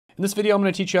In this video, I'm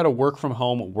going to teach you how to work from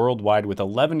home worldwide with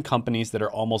 11 companies that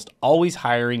are almost always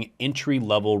hiring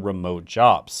entry-level remote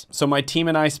jobs. So my team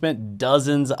and I spent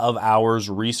dozens of hours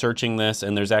researching this,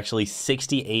 and there's actually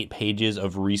 68 pages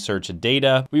of research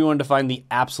data. We wanted to find the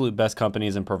absolute best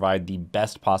companies and provide the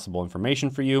best possible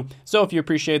information for you. So if you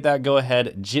appreciate that, go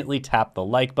ahead, gently tap the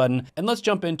like button, and let's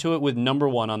jump into it with number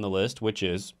one on the list, which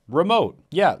is Remote.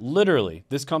 Yeah, literally,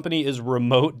 this company is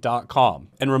remote.gov.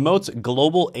 And Remote's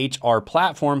global HR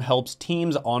platform helps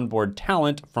teams onboard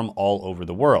talent from all over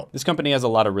the world. This company has a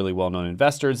lot of really well-known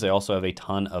investors. They also have a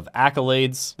ton of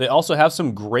accolades. They also have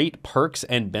some great perks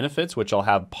and benefits, which I'll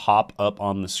have pop up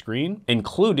on the screen,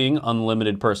 including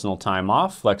unlimited personal time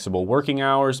off, flexible working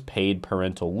hours, paid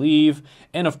parental leave,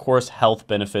 and of course, health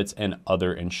benefits and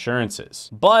other insurances.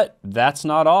 But that's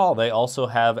not all. They also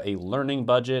have a learning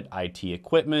budget, IT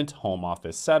equipment, home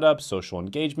office setup, social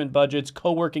engagement budgets,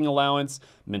 co-working allowance,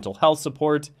 mental health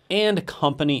support, and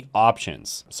company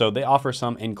options. So they offer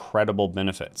some incredible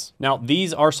benefits. Now,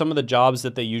 these are some of the jobs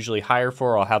that they usually hire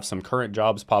for. I'll have some current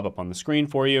jobs pop up on the screen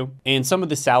for you. And some of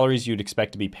the salaries you'd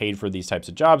expect to be paid for these types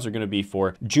of jobs are going to be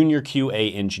for junior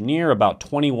QA engineer, about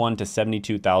 $21,000 to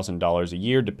 $72,000 a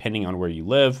year, depending on where you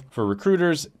live. For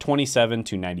recruiters, $27,000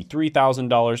 to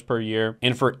 $93,000 per year.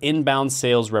 And for inbound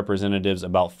sales representatives,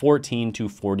 about $14,000 to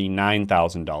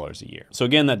 $49,000 a year. So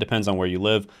again, that depends on where you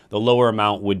live. The lower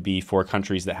amount would be for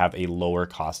countries that have a lower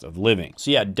cost of living. So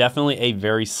yeah, definitely a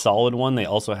very solid one. They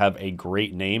also have a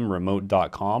great name,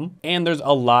 remote.com. And there's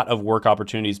a lot of work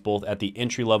opportunities both at the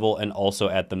entry level and also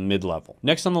at the mid level.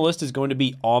 Next on the list is going to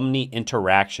be Omni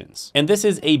Interactions. And this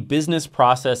is a business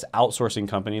process outsourcing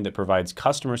company that provides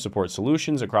customer support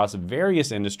solutions across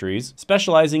various industries,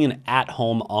 specializing in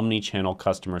at-home omni-channel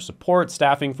customer support,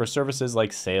 staffing for services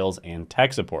like sales and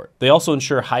tech support. They also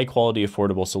ensure high quality,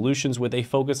 affordable solutions with a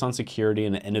focus on security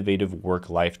and innovative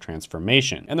work-life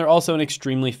transformation. And they're also an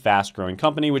extremely fast-growing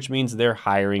company, which means they're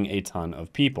hiring a ton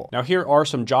of people. Now, here are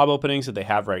some job openings that they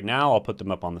have right now. I'll put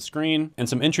them up on the screen. And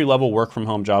some entry-level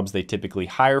work-from-home jobs they typically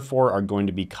hire for are going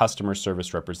to be customer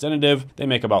service representative. They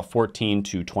make about $14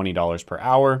 to $20 per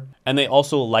hour. And they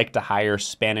also like to hire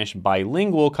Spanish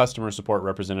bilingual customer support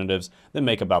representatives that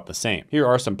make about the same. Here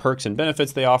are some perks and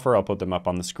benefits they offer. I'll put them up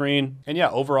on the screen. And yeah,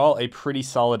 overall, a pretty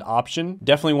solid option.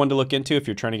 Definitely one to look into if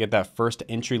you're trying to get that first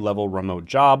entry-level remote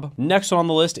job. Next on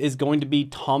the list is going to be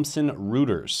Thomson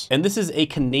Reuters. And this is a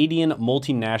Canadian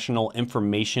multinational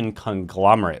information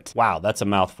conglomerate. Wow, that's a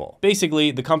mouthful.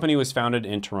 Basically, the company was founded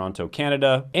in Toronto,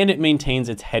 Canada, and it maintains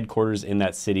its headquarters in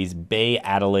that city's Bay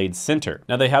Adelaide Center.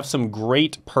 Now, they have some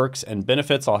great perks and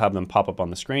benefits. I'll have them pop up on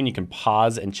the screen. You can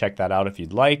pause and check that out if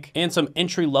you'd like. And some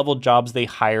entry-level jobs they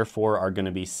hire for are going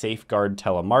to be safeguard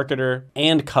telemarketer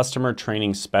and customer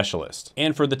training specialist.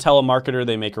 And for the telemarketer,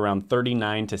 they make around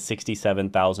 $39,000 to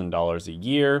 $67,000 a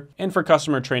year. And for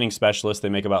customer training specialist, they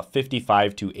make about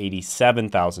 $55,000 to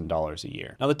 $87,000 a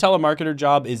year. Now, the telemarketer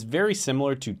job is very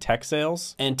similar to tech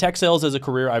sales. And tech sales is a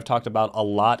career I've talked about a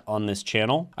lot on this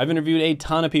channel. I've interviewed a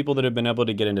ton of people that have been able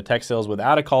to get into tech sales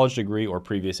without a college degree or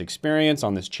previous experience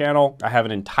on this channel. I have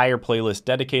an entire playlist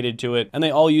dedicated to it, and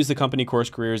they all use the company course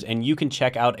careers, and you can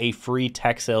check out a free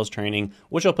tech sales training,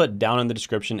 which I'll put down in the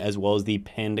description as well as the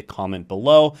pinned comment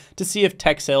below to see if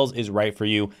tech sales is right for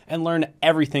you and learn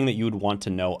everything that you would want to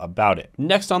know about it.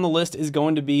 Next on the list is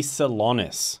going to be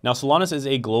Celonis. Now, Celonis is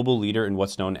a global leader in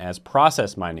what's known as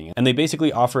process mining, and they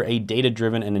basically offer a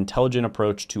data-driven and intelligent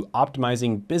approach to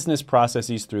optimizing business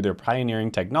processes through their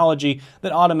pioneering technology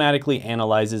that automatically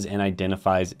analyzes and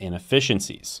identifies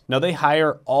inefficiencies. Now, they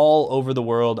hire all over the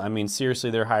world. I mean, seriously,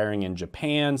 they're hiring in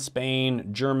Japan, Spain,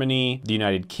 Germany, the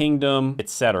United Kingdom,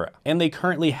 etc. And they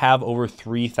currently have over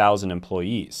 3,000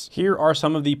 employees. Here are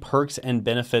some of the perks and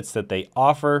benefits that they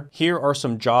offer. Here are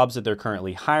some jobs that they're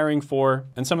currently hiring for.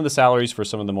 And some of the salaries for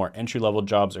some of the more entry-level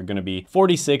jobs are going to be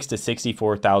 $46,000 to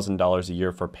 $64,000 a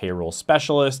year for payroll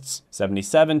specialists,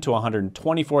 $77,000 to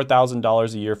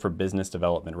 $124,000 a year for business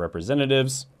development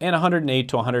representatives, and $108,000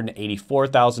 to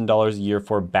 $184,000 a year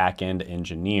for back-end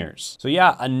engineers. So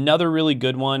yeah, another really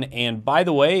good one. And by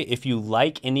the way, if you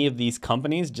like any of these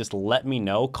companies, just let me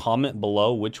know, comment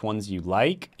below which ones you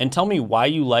like, and tell me why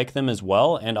you like them as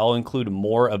well, and I'll include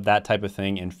more of that type of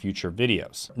thing in future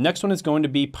videos. Next one is going to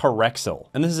be Parexel,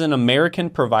 and this is an American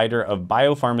provider of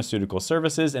biopharmaceutical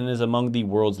services and is among the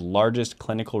world's largest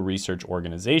clinical research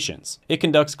organizations. It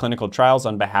conducts clinical trials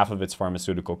on behalf of its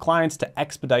pharmaceutical clients to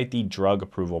expedite the drug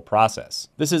approval process.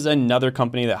 This is another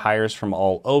company that hires from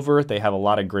all over. They have a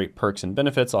lot of great perks and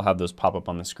benefits. I'll have those pop up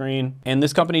on the screen. And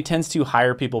this company tends to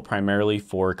hire people primarily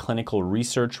for clinical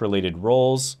research related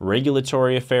roles,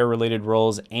 regulatory affair related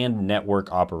roles, and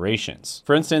network operations. operations.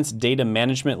 For instance, data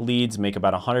management leads make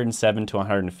about $107,000 to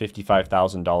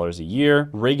 $155,000 a year.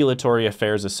 Regulatory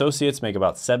affairs associates make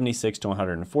about $76,000 to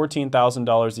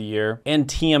 $114,000 a year. And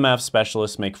TMF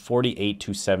specialists make $48,000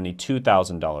 to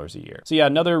 $72,000 a year. So yeah,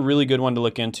 another really good one to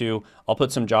look into. I'll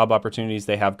put some job opportunities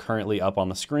they have currently up on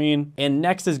the screen. And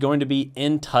next is going to be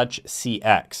InTouch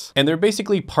CX. And they're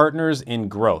basically partners in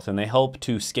growth, and they help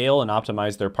to scale and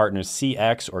optimize their partners'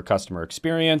 CX or customer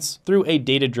experience through a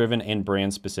data-driven and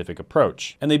brand-specific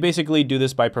approach. And they basically do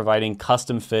this by providing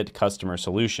custom-fit customer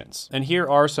solutions. And here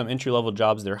are some entry-level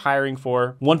jobs they're hiring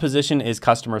for. One position is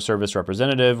customer service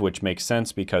representative, which makes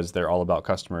sense because they're all about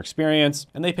customer experience,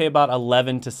 and they pay about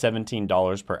 $11 to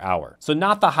 $17 per hour. So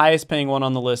not the highest paying one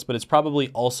on the list, but it's probably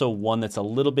also one that's a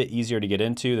little bit easier to get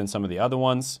into than some of the other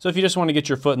ones. So if you just want to get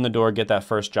your foot in the door, get that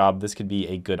first job, this could be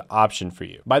a good option for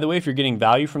you. By the way, if you're getting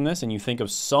value from this and you think of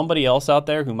somebody else out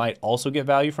there who might also get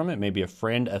value from it, maybe a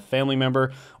friend, a family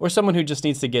member, or someone who just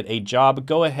needs to get a job,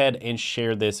 go ahead and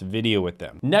share this video with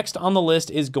them. Next on the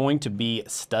list is going to be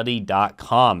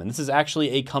study.com. And this is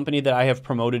actually a company that I have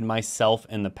promoted myself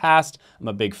in the past. I'm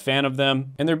a big fan of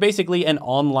them. And they're basically an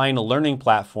online learning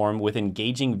platform with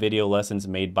engaging video lessons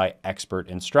made by expert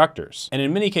instructors. And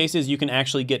in many cases, you can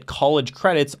actually get college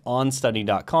credits on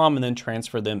study.com and then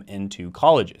transfer them into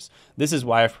colleges. This is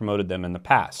why I've promoted them in the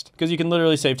past, because you can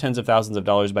literally save tens of thousands of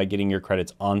dollars by getting your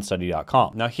credits on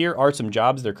study.com. Now here are some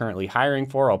jobs they're currently hiring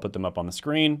for. I'll put them up on the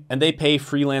screen. And they pay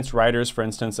freelance writers, for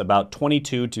instance, about $22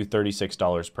 to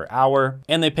 $36 per hour.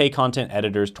 And they pay content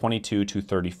editors $22 to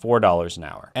 $34 an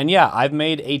hour. And yeah, I've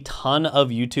made a ton of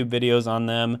YouTube videos on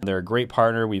them. They're a great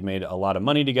partner. We've made a lot of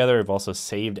money together. I've also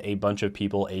saved a bunch of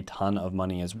people a ton of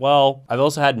money as well. I've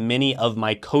also had many of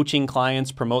my coaching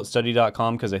clients promote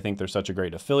study.com because I think they're such a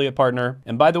great affiliate partner.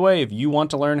 And by the way, if you want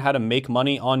to learn how to make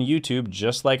money on YouTube,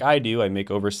 just like I do, I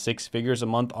make over 6 figures a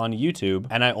month on YouTube,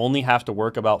 and I only have to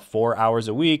work about 4 hours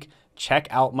a week. Check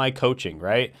out my coaching,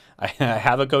 right? I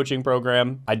have a coaching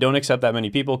program. I don't accept that many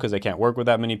people because I can't work with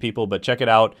that many people, but check it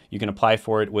out. You can apply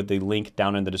for it with the link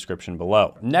down in the description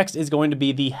below. Next is going to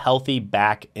be the Healthy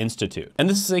Back Institute. And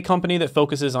this is a company that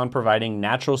focuses on providing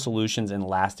natural solutions and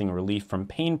lasting relief from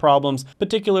pain problems,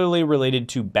 particularly related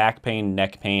to back pain,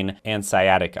 neck pain, and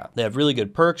sciatica. They have really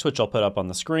good perks, which I'll put up on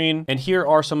the screen. And here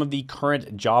are some of the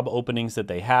current job openings that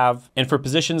they have. And for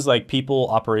positions like people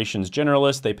operations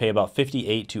generalist, they pay about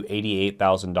 $58,000 to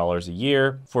 $88,000 a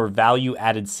year. For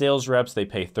value-added sales reps, they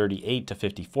pay $38,000 to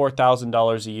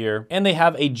 $54,000 a year. And they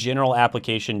have a general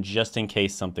application just in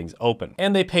case something's open.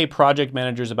 And they pay project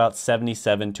managers about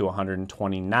 $77,000 to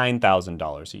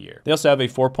 $129,000 a year. They also have a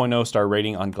 4.0 star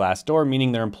rating on Glassdoor,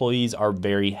 meaning their employees are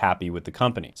very happy with the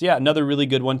company. So yeah, another really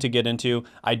good one to get into.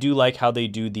 I do like how they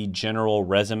do the general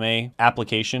resume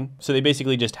application. So they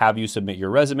basically just have you submit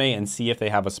your resume and see if they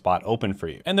have a spot open for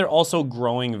you. And they're also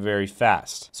growing very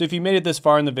fast. So if you made it this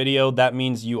far in the video, that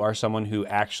means you are someone who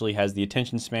actually has the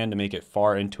attention span to make it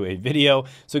far into a video.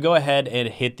 So go ahead and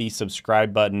hit the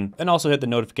subscribe button and also hit the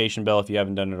notification bell if you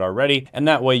haven't done it already. And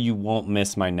that way you won't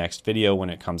miss my next video when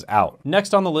it comes out.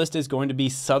 Next on the list is going to be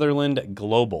Sutherland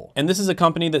Global. And this is a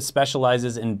company that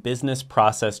specializes in business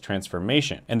process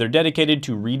transformation. And they're dedicated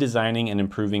to redesigning and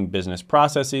improving business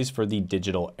processes for the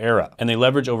digital era. And they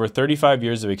leverage over 35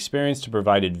 years of experience to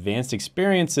provide advanced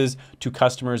experiences to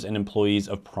customers and employees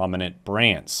of prominent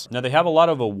brands. Now they have a lot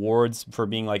of awards for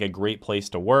being like a great place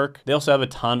to work. They also have a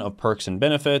ton of perks and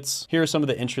benefits. Here are some of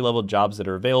the entry-level jobs that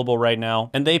are available right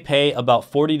now. And they pay about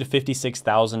 $40,000 to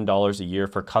 $56,000 a year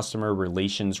for customer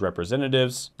relations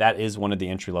representatives. That is one of the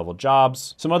entry-level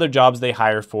jobs. Some other jobs they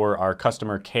hire for are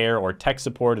customer care or tech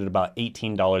support at about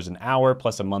 $18 an hour,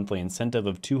 plus a monthly incentive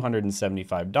of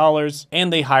 $275.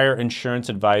 And they hire insurance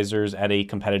advisors at a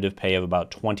competitive pay of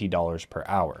about $20 per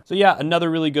hour. So yeah,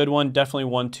 another really good one. Definitely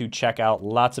one to check out.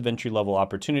 Lots of entry-level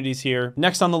opportunities here.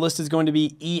 Next on the list is going to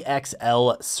be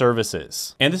EXL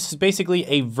Services. And this is basically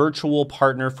a virtual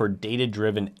partner for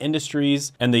data-driven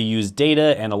industries. And they use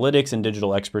data, analytics, and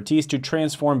digital expertise to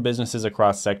transform businesses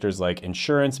across sectors like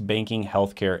insurance, banking,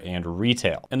 healthcare, and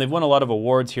retail. And they've won a lot of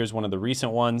awards. Here's one of the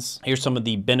recent ones. Here's some of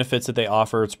the benefits that they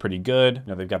offer. It's pretty good.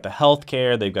 Now they've got the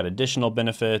healthcare, they've got additional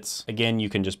benefits. Again, you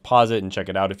can just pause it and check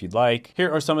it out if you'd like.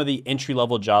 Here are some of the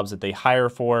entry-level jobs that they hire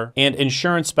for. And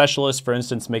insurance current specialists, for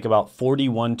instance, make about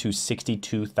 $41,000 to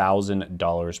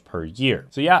 $62,000 per year.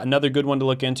 So yeah, another good one to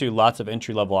look into. Lots of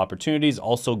entry-level opportunities,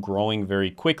 also growing very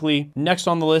quickly. Next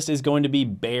on the list is going to be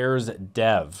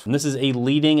bls.gov. And this is a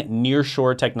leading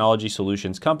nearshore technology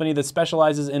solutions company that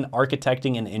specializes in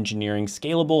architecting and engineering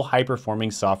scalable, high-performing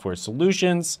software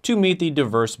solutions to meet the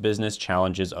diverse business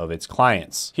challenges of its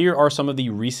clients. Here are some of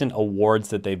the recent awards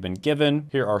that they've been given.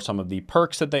 Here are some of the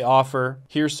perks that they offer.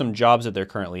 Here's some jobs that they're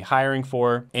currently hiring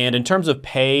for. And in terms of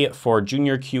pay for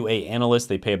junior QA analysts,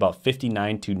 they pay about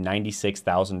 $59,000 to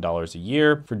 $96,000 a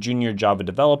year. For junior Java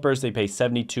developers, they pay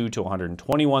 $72,000 to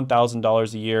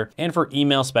 $121,000 a year. And for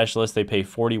email specialists, they pay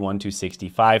 $41,000 to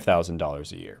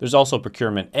 $65,000 a year. There's also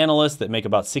procurement analysts that make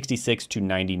about $66,000 to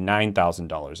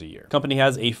 $99,000 a year. Company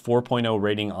has a 4.0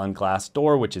 rating on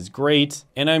Glassdoor, which is great.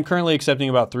 And I'm currently accepting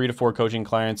about 3 to 4 coaching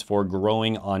clients for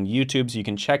growing on YouTube. So you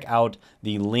can check out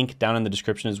the link down in the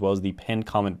description as well as the pinned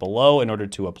comment below in order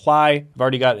to apply. I've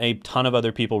already got a ton of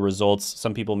other people results,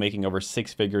 some people making over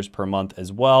 6 figures per month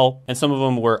as well. And some of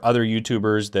them were other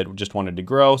YouTubers that just wanted to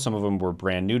grow. Some of them were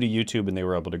brand new to YouTube and they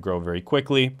were able to grow very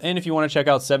quickly. And if you want to check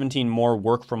out 17 more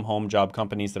work from home job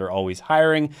companies that are always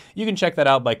hiring, you can check that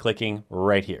out by clicking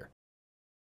right here.